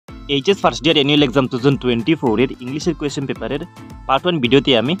HS first year annual exam 2024 এর ইংলিশের question পেপারের পার্ট 1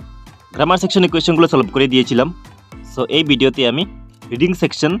 ভিডিওতে আমি গ্রামার সেকশনের কোয়েশ্চেনগুলো সলভ করে দিয়েছিলাম। সো এই ভিডিওতে আমি রিডিং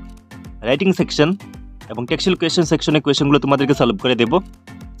সেকশন, রাইটিং সেকশন এবং টেক্সচুয়াল কোয়েশ্চেন সেকশনের কোয়েশ্চেনগুলো তোমাদেরকে সলভ করে দেবো।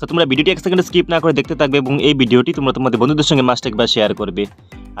 সো তোমরা ভিডিওটি এক সেকেন্ড স্কিপ না করে দেখতে থাকবে এবং এই ভিডিওটি তোমরা তোমাদের বন্ধুদের সঙ্গে মাস্ট একবার শেয়ার করবে।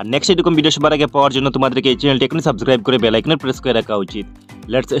 আর নেক্সট এরকম ভিডিও সবার আগে পাওয়ার জন্য তোমাদেরকে এই চ্যানেলটি এখনই সাবস্ক্রাইব করে বেল আইকনে প্রেস করে রাখা উচিত।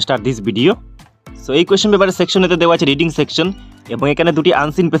 Let's start this video. So এই কোয়েশ্চেন পেপারের সেকশনেতে দেওয়া আছে রিডিং সেকশন এবং এখানে দুটি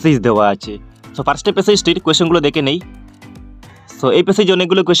আনসিন প্যাসেজ দেওয়া আছে। সো ফার্স্টে প্যাসেজটির কোয়েশ্চেনগুলো দেখে নেই। সো এই প্যাসেজে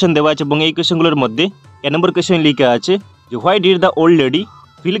অনেকগুলো কোয়েশ্চেন দেওয়া আছে এবং এই কোয়েশ্চেনগুলোর মধ্যে এ নম্বর কোয়েশ্চেন লেখা আছে যে why did the old lady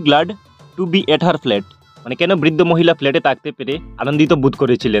feel glad to B at her flat, মানে কেন বৃদ্ধ মহিলা ফ্ল্যাটে থাকতে পেরে আনন্দিত বোধ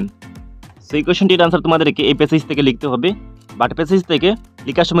করেছিলেন। সো এই কোয়েশ্চেনটির আনসার তোমাদেরকে এই প্যাসেজ থেকে লিখতে হবে, বাট প্যাসেজ থেকে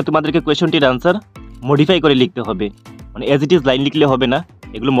লেখার সময় তোমাদেরকে কোয়েশ্চেনটির আনসার মডিফাই করে লিখতে হবে, মানে অ্যাজ ইট ইজ লাইন লিখলে হবে না,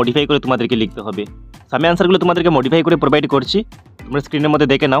 এগুলো মডিফাই করে তোমাদেরকে লিখতে হবে। আমি আনসারগুলো তোমাদেরকে মডিফাই করে প্রোভাইড করছি, তোমরা স্ক্রিনের মধ্যে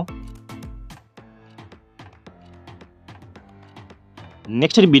দেখে নাও।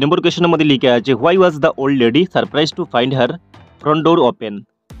 নেক্সট বি নম্বর কোয়েশ্চেনের মধ্যে লিখে আছে why was the old lady surprise to find her front door open,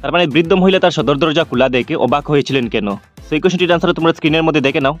 তার মানে বৃদ্ধ মহিলা তার সদর দরজা খোলা দেখে অবাক হয়েছিলেন কেন। সেই কোয়েশ্চেনটির আনসার তোমরা স্ক্রিনের মধ্যে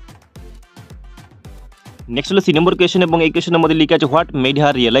দেখে নাও। নেক্সট হলো সি নম্বর কোয়েশ্চেন এবং এই কোয়েশ্চেনের মধ্যে লিখে আছে what made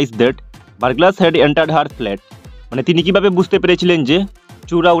her realise that বার্গলার্স had entered her flat, মানে তিনি কিভাবে বুঝতে পেরেছিলেন যে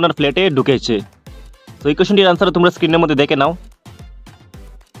চোরা ওনার ফ্ল্যাটে ঢুকেছে। তো এই কোয়েশ্চেনটির আনসার তোমরা স্ক্রিনের মধ্যে দেখে নাও।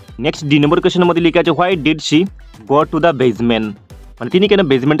 নেক্সট ডি নম্বর কোয়েশ্চেনের মধ্যে লিখে আছে why did she go to the basement, মানে তিনি কেন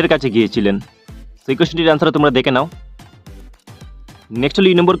বেসমেন্টের কাছে গিয়েছিলেন। তো এই কোয়েশ্চেনটির আনসার তোমরা দেখে নাও। নেক্সট হলো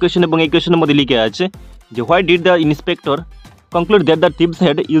ই নম্বর কোয়েশ্চেন এবং এই কোয়েশ্চেনের মধ্যে লিখে আছে যে why did the inspector conclude that the থিপস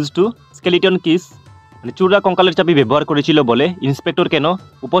head use to skeleton kiss, মানে চোররা কঙ্কালের চাবি ব্যবহার করেছিল বলে ইন্সপেক্টর কেন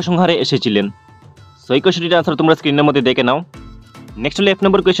উপসংহারে এসেছিলেন। সো এই কোয়েশ্চেনটির আনসার তোমরা স্ক্রিনের মধ্যে দেখে নাও। নেক্সট হলো এফ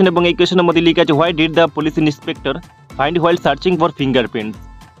নম্বর কোয়েশ্চেন এবং এই কোয়েশ্চেনের মধ্যে লিখে আছে why did the police inspector find while searching for fingerprints,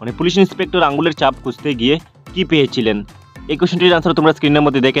 মানে পুলিশ ইন্সপেক্টর আঙুলের ছাপ খুঁজতে গিয়ে কি পেয়েছিলেন। এই কোয়েশ্চেনটির আনসার তোমরা স্ক্রিনের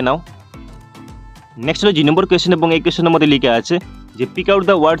মধ্যে দেখে নাও। নেক্সট হলো জি নম্বর কোয়েশ্চেন এবং এই কোয়েশ্চেনের মধ্যে লিখে আছে যে pick out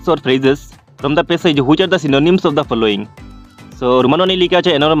the words or phrases from the passage which are the synonyms of the following. So রোমানি লিখে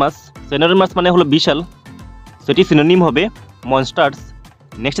আছে এনরমাস, সো এনরমাস মানে হলো বিশাল, সেটি সিনোনিম হবে মনস্টার্স।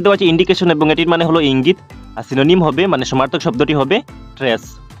 নেক্সট দেওয়া আছে ইন্ডিকেশন এবং এটির মানে হলো ইঙ্গিত, আর সিনোনিম হবে মানে সমার্থক শব্দটি হবে ট্রেস।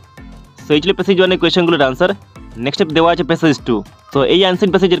 সো এই ছিল প্যাসেজ 1 এর কোয়েশ্চেনগুলোর আনসার। নেক্সট দেওয়া আছে প্যাসেজ 2। সো এই আনসিন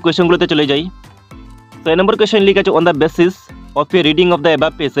প্যাসেজের কোয়েশ্চেনগুলোতে চলে যাই। সো এই নম্বর কোয়েশ্চেন লিখে আছে on the basis of A reading of the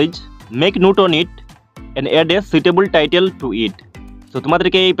above passage make note on it and add a suitable title to it. So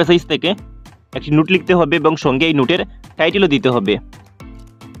তোমাদেরকে এই প্যাসেজ থেকে একটি নোট লিখতে হবে এবং সঙ্গে এই নোটের টাইটেলও দিতে হবে।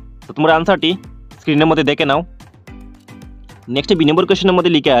 তো তোমরা আনসারটি স্ক্রিনের মধ্যে দেখে নাও। নেক্সট বি নম্বর কোয়েশ্চেনের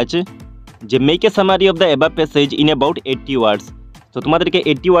মধ্যে লিখে আছে যে make a summary of the above passage in about 80 ওয়ার্ডস। তো তোমাদেরকে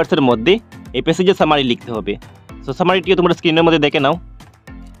 80 ওয়ার্ডসের মধ্যে এই প্যাসেজের সামারি লিখতে হবে। সো সামারিটিও তোমরা স্ক্রিনের মধ্যে দেখে নাও।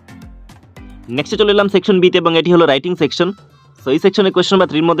 নেক্সটে চলে এলাম সেকশন বিতে এবং এটি হলো রাইটিং সেকশন। সো এই সেকশনের কোয়েশ্চেন নাম্বার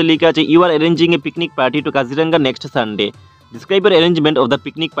 3 এর মধ্যে লিখে আছে you R arranging A picnic party two Kaziranga next Sunday, describe your arrangement of the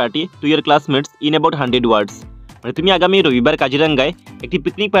picnic party to your classmates in about 100 ওয়ার্ডস, মানে তুমি আগামী রবিবার কাজিরাঙ্গায় একটি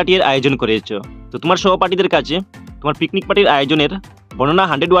পিকনিক পার্টির আয়োজন করেছো। তো তোমার সহপাঠীদের কাছে তোমার পিকনিক পার্টির আয়োজনের বর্ণনা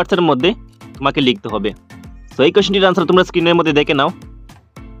 100 ওয়ার্ডসের মধ্যে তোমাকে লিখতে হবে। সো এই কোয়েশ্চেনটির আনসার তোমরা স্ক্রিনের মধ্যে দেখে নাও।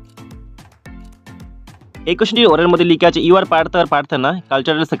 এই কোয়েশ্চেনটির ওরের মধ্যে লিখে আছে ইউ আর পার্থনা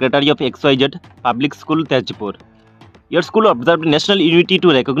cultural secretary of XYZ public school Tezpur. Your school observed national unity two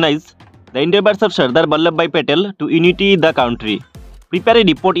recognise the endeavours of Sardar Vallabhbhai Patel two unity the country. Prepare a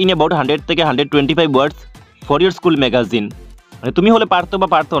report in about 100 থেকে 125 ওয়ার্ডস ফর ইয়োর স্কুল ম্যাগাজিন, মানে তুমি হলে পার্থ বা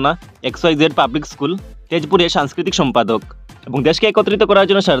পার্থনা XYZ পাবলিক স্কুল তেজপুরের সাংস্কৃতিক সম্পাদক এবং দেশকে একত্রিত করার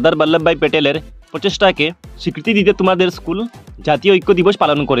জন্য সর্দার বল্লভভাই প্যাটেলের প্রচেষ্টাকে স্বীকৃতি দিতে তোমাদের স্কুল জাতীয় ঐক্য দিবস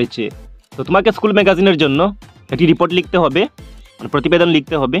পালন করেছে। তো তোমাকে স্কুল ম্যাগাজিনের জন্য একটি রিপোর্ট লিখতে হবে, মানে প্রতিবেদন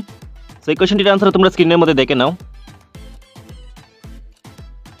লিখতে হবে। সেই কোয়েশ্চেনটির আনসার তোমরা স্ক্রিনের মধ্যে দেখে নাও।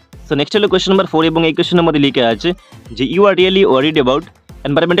 সো নেক্সট হলো কোয়েশ্চেন নাম্বার 4 এবং এই কোয়েশ্চেনের মধ্যে লিখে আছে যে you are really worried about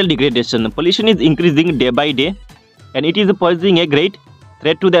environmental degradation, pollution is increasing day by day and it is posing a great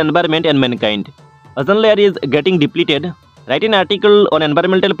threat to the environment and mankind. Ozone layer is getting depleted. Write an article on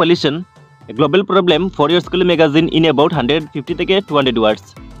environmental pollution, a global problem for your school magazine in about 150 থেকে 200 words.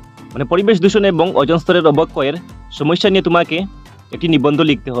 মানে পরিবেশ দূষণ এবং ozone স্তরের অবক্ষয়ের সমস্যা নিয়ে তোমাকে একটি নিবন্ধ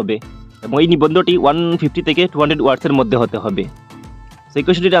লিখতে হবে এবং এই নিবন্ধটি 150 থেকে 200 ওয়ার্ডসের মধ্যে হতে হবে। সেই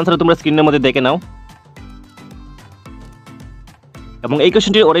কোয়েশ্চনটির আনসার তোমরা স্ক্রিনের মধ্যে দেখে নাও। এবং এই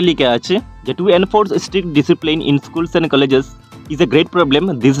কোয়েশ্চনটির ওরে লিখে আছে যে to enforce strict discipline in schools and colleges is a great problem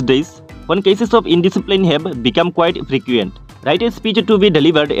this days when cases of indiscipline have become quite frequent. Write a speech to be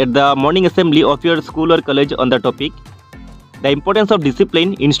delivered at the morning assembly of your school or college on the topic the importance of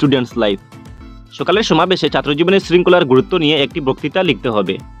discipline in students' life. সকালের সমাবেশে ছাত্রজীবনের শৃঙ্খলার গুরুত্ব নিয়ে একটি বক্তৃতা লিখতে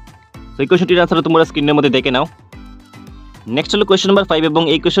হবে। So এই কোয়েশ্চনটির আনসার তোমরা স্ক্রিনের মধ্যে দেখে নাও। নেক্সট হলো কোয়েশ্চন নাম্বার 5 এবং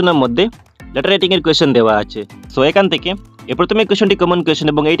এই কোয়েশ্চনের মধ্যে লেটার রাইটিং এর কোয়েশ্চন দেওয়া আছে। সো এখান থেকে এই প্রথমে কোয়েশ্চনটি কমন কোয়েশ্চন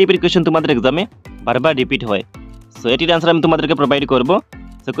এবং এই টাইপের কোয়েশ্চন তোমাদের এক্সামে বারবার রিপিট হয়। সো এটির আনসার আমি তোমাদেরকে প্রোভাইড করব।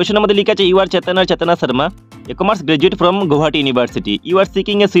 সো কোয়েশ্চনের মধ্যে লেখা আছে ইউ আর চেতনা Sharma, a commerce graduate from Guwahati University. You are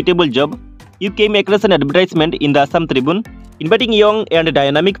seeking a suitable job. You came across an advertisement in the Assam Tribune inviting young and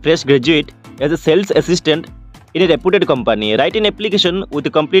dynamic fresh graduate as a sales assistant in a reputed company. Write an application with a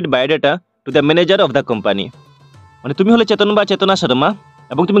complete biodata to the manager of the company. মানে তুমি হলে চেতনা শর্মা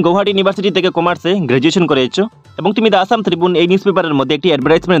এবং তুমি Guwahati university থেকে কমার্সে graduation করেছো এবং তুমি দ্য আসাম ত্রিপুন এই নিউজ পেপারের মধ্যে একটি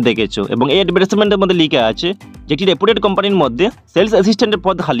অ্যাডভার্টাইজমেন্ট দেখেছো এবং এই অ্যাডভার্টাইজমেন্টের মধ্যে লেখা আছে যে একটি রেপুটেড কোম্পানির মধ্যে সেলস অ্যাসিস্ট্যান্টের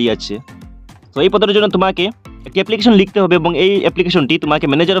পদ খালি আছে। তো এই পদের জন্য তোমাকে একটি অ্যাপ্লিকেশন লিখতে হবে এবং এই অ্যাপ্লিকেশনটি তোমাকে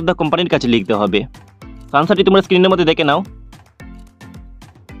ম্যানেজার অফ দ্য কোম্পানির কাছে লিখতে হবে। আনসারটি তোমরা স্ক্রিনের মধ্যে দেখে নাও।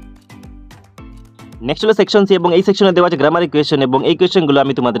 নেক্সট হলো সেকশন সি এবং এই সেকশনে দেওয়া আছে গ্রামার কোয়েশ্চেন এবং এই কোয়েশ্চেনগুলো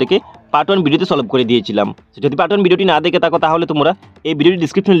আমি তোমাদেরকে পার্ট 1 ভিডিওতে সলভ করে দিয়েছিলাম। যদি পার্ট 1 ভিডিওটি না দেখে থাকো তাহলে তোমরা এই ভিডিওর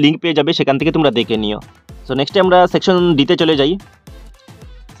ডেসক্রিপশনে লিংক পেয়ে যাবে, সেখান থেকে তোমরা দেখে নিও। সো নেক্সটে আমরা সেকশন ডিতে চলে যাই।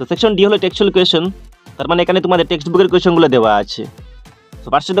 সো সেকশন ডি হলো টেক্সচুয়াল কোয়েশ্চেন, তার মানে এখানে তোমাদের টেক্সট বুকের কোয়েশ্চেনগুলো দেওয়া আছে। সো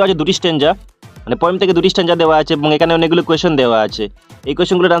ফার্স্টে দেওয়া আছে দুটি স্ট্যাঞ্জা, মানে পয়েম থেকে দুটি স্ট্যাঞ্জা দেওয়া আছে এবং এখানে অনেকগুলো কোয়েশ্চেন দেওয়া আছে। এই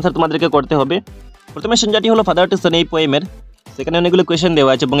কোয়েশ্চেনগুলোর আনসার তোমাদেরকে করতে হবে। প্রথমে স্ট্যাঞ্জাটি হলো ফাদার টু সন এই পোয়েমের, সেখানে অনেকগুলো কোয়েশ্চেন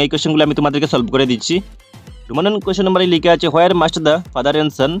দেওয়া আছে এবং এই কোয়েশ্চেনগুলো আমি তোমাদেরকে সলভ করে দিচ্ছি। রোমান কোয়েশ্চন নাম্বারে লেখা আছে হোয়ার must the father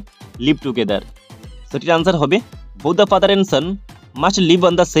and Son live together. সেটির আনসার হবে both the father and Son must leave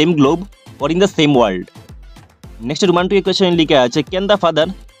on the same globe or in the same world. Next Roman 2 question লেখা আছে can the father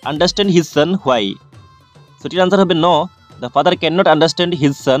understand his son why. সেটির answer হবে no, the father can not understand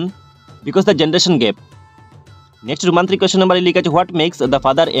his son because the generation gap. Next Roman 3 question নাম্বারে লেখা আছে what makes the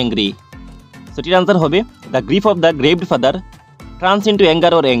father angry. সেটির answer হবে the grief of the গ্রেভড father trans into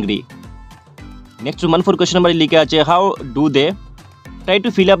anger or angry. Next Roman 4 question নাম্বারে লেখা আছে how do they try to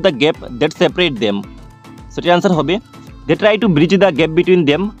fill up the gap that separate them. সেটির answer হবে they try to bridge the gap between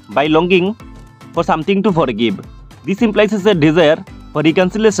them by longing for something to forgive. This implies A desire for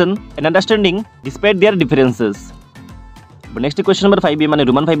reconciliation and understanding despite there differences. Next question number 5 মানে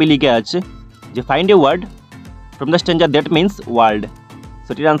Roman 5 লেখা আছে যে find a word from the স্ট্যাঞ্জা that means world.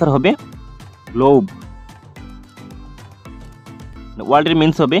 সেটির answer হবে globe, ওয়ার্ল্ডের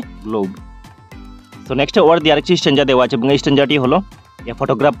means হবে globe. So next word দিয়ে আরেকটি স্ট্যাঞ্জা দেওয়া আছে এবং এই স্ট্যাঞ্জাটি হলো এ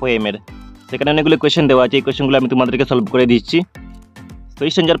ফটোগ্রাফ পোয়েমের, সেখানে অনেকগুলো কোয়েশ্চেন দেওয়া আছে। এই কোয়েশ্চেনগুলো আমি তোমাদেরকে সলভ করে দিচ্ছি। তো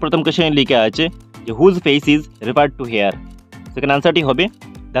এই স্ট্যাঞ্জার প্রথম কোয়েশ্চেনে লেখা আছে যে whose face is referred to hair. সেখানে আনসারটি হবে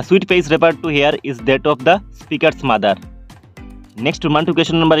the sweet face referred to hair is that of the speakers mother. Next Roman 2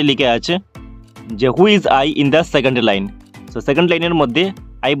 question নাম্বারে লেখা আছে যে who is I in the second line. So second লাইনের মধ্যে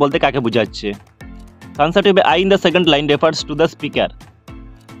আই বলতে কাকে বোঝাচ্ছে। আনসারটি হবে I in the second line refers to the speaker.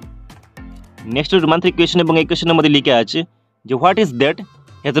 Next Roman 3 question এবং এই কোয়েশ্চনের মধ্যে লেখা আছে যে what is that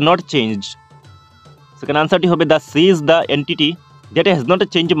has not changed. সেখানে আনসারটি হবে the sea is the entity that has not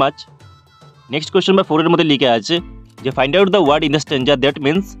change much. Next question number 4 এর মধ্যে লেখা আছে যে find out the word in the স্ট্যাঞ্জা that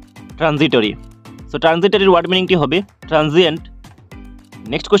means transitory. So ট্রানজিটরির word মিনিংটি হবে ট্রানজিয়েন্ট।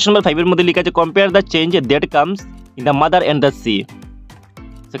 নেক্সট কোয়েশ্চন নাম্বার 5 এর মধ্যে লেখা আছে compare the change that comes in the mother and the sea.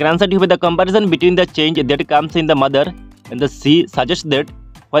 সেখানে আনসারটি হবে the comparison between the change that comes in the mother and the sea suggest that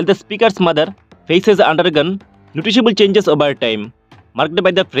while the speaker's mother faces undergone noticeable changes over time, marked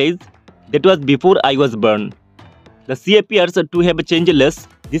by the phrase that was before I was born. The sea appears to have changed less.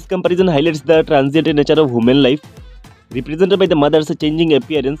 This comparison highlights the transient nature of human life, represented by the mother's changing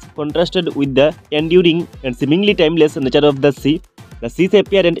appearance, contrasted with the enduring and seemingly timeless nature of the sea. The sea's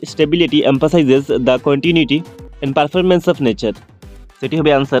apparent stability emphasizes the continuity and performance of nature. সেটি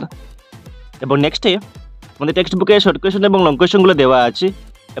হবে answer. এবং নেক্সটে আমাদের text বুকে short question এবং long কোয়েশ্চনগুলো দেওয়া আছে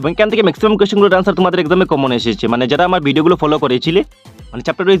এবং এখান থেকে ম্যাক্সিমাম কোয়েশ্চনগুলোর আনসার তোমাদের এক্সামে কমন এসেছে। মানে যারা আমার ভিডিওগুলো ফলো করেছিলে, মানে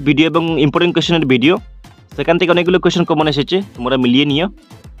চ্যাপ্টার ওয়াইজ ভিডিও এবং ইম্পর্টেন্ট কোয়েশ্চেনের ভিডিও, সেখান থেকে অনেকগুলো কোয়েশ্চেন কমন এসেছে, তোমরা মিলিয়ে নিও।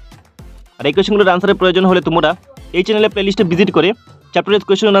 আর এই কোয়েশ্চনগুলোর আনসারের প্রয়োজন হলে তোমরা এই চ্যানেলে প্লেলিস্টে ভিজিট করে চ্যাপ্টার ওয়াইজ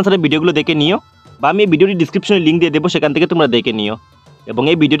কোয়েশ্চেন আনসারের ভিডিওগুলো দেখে নিও, বা আমি এই ভিডিওটি ডিসক্রিপশনে লিঙ্ক দিয়ে দেবো, সেখান থেকে তোমরা দেখে নিও। এবং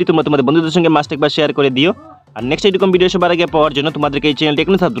এই ভিডিওটি তোমরা তোমাদের বন্ধুদের সঙ্গে মাস্ট একবার শেয়ার করে দিও। আর নেক্সট এরকম ভিডিও সবার আগে পাওয়ার জন্য তোমাদেরকে এই চ্যানেলটি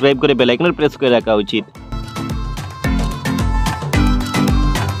এখনো সাবস্ক্রাইব করে বেল আইকন প্রেস করে রাখা উচিত।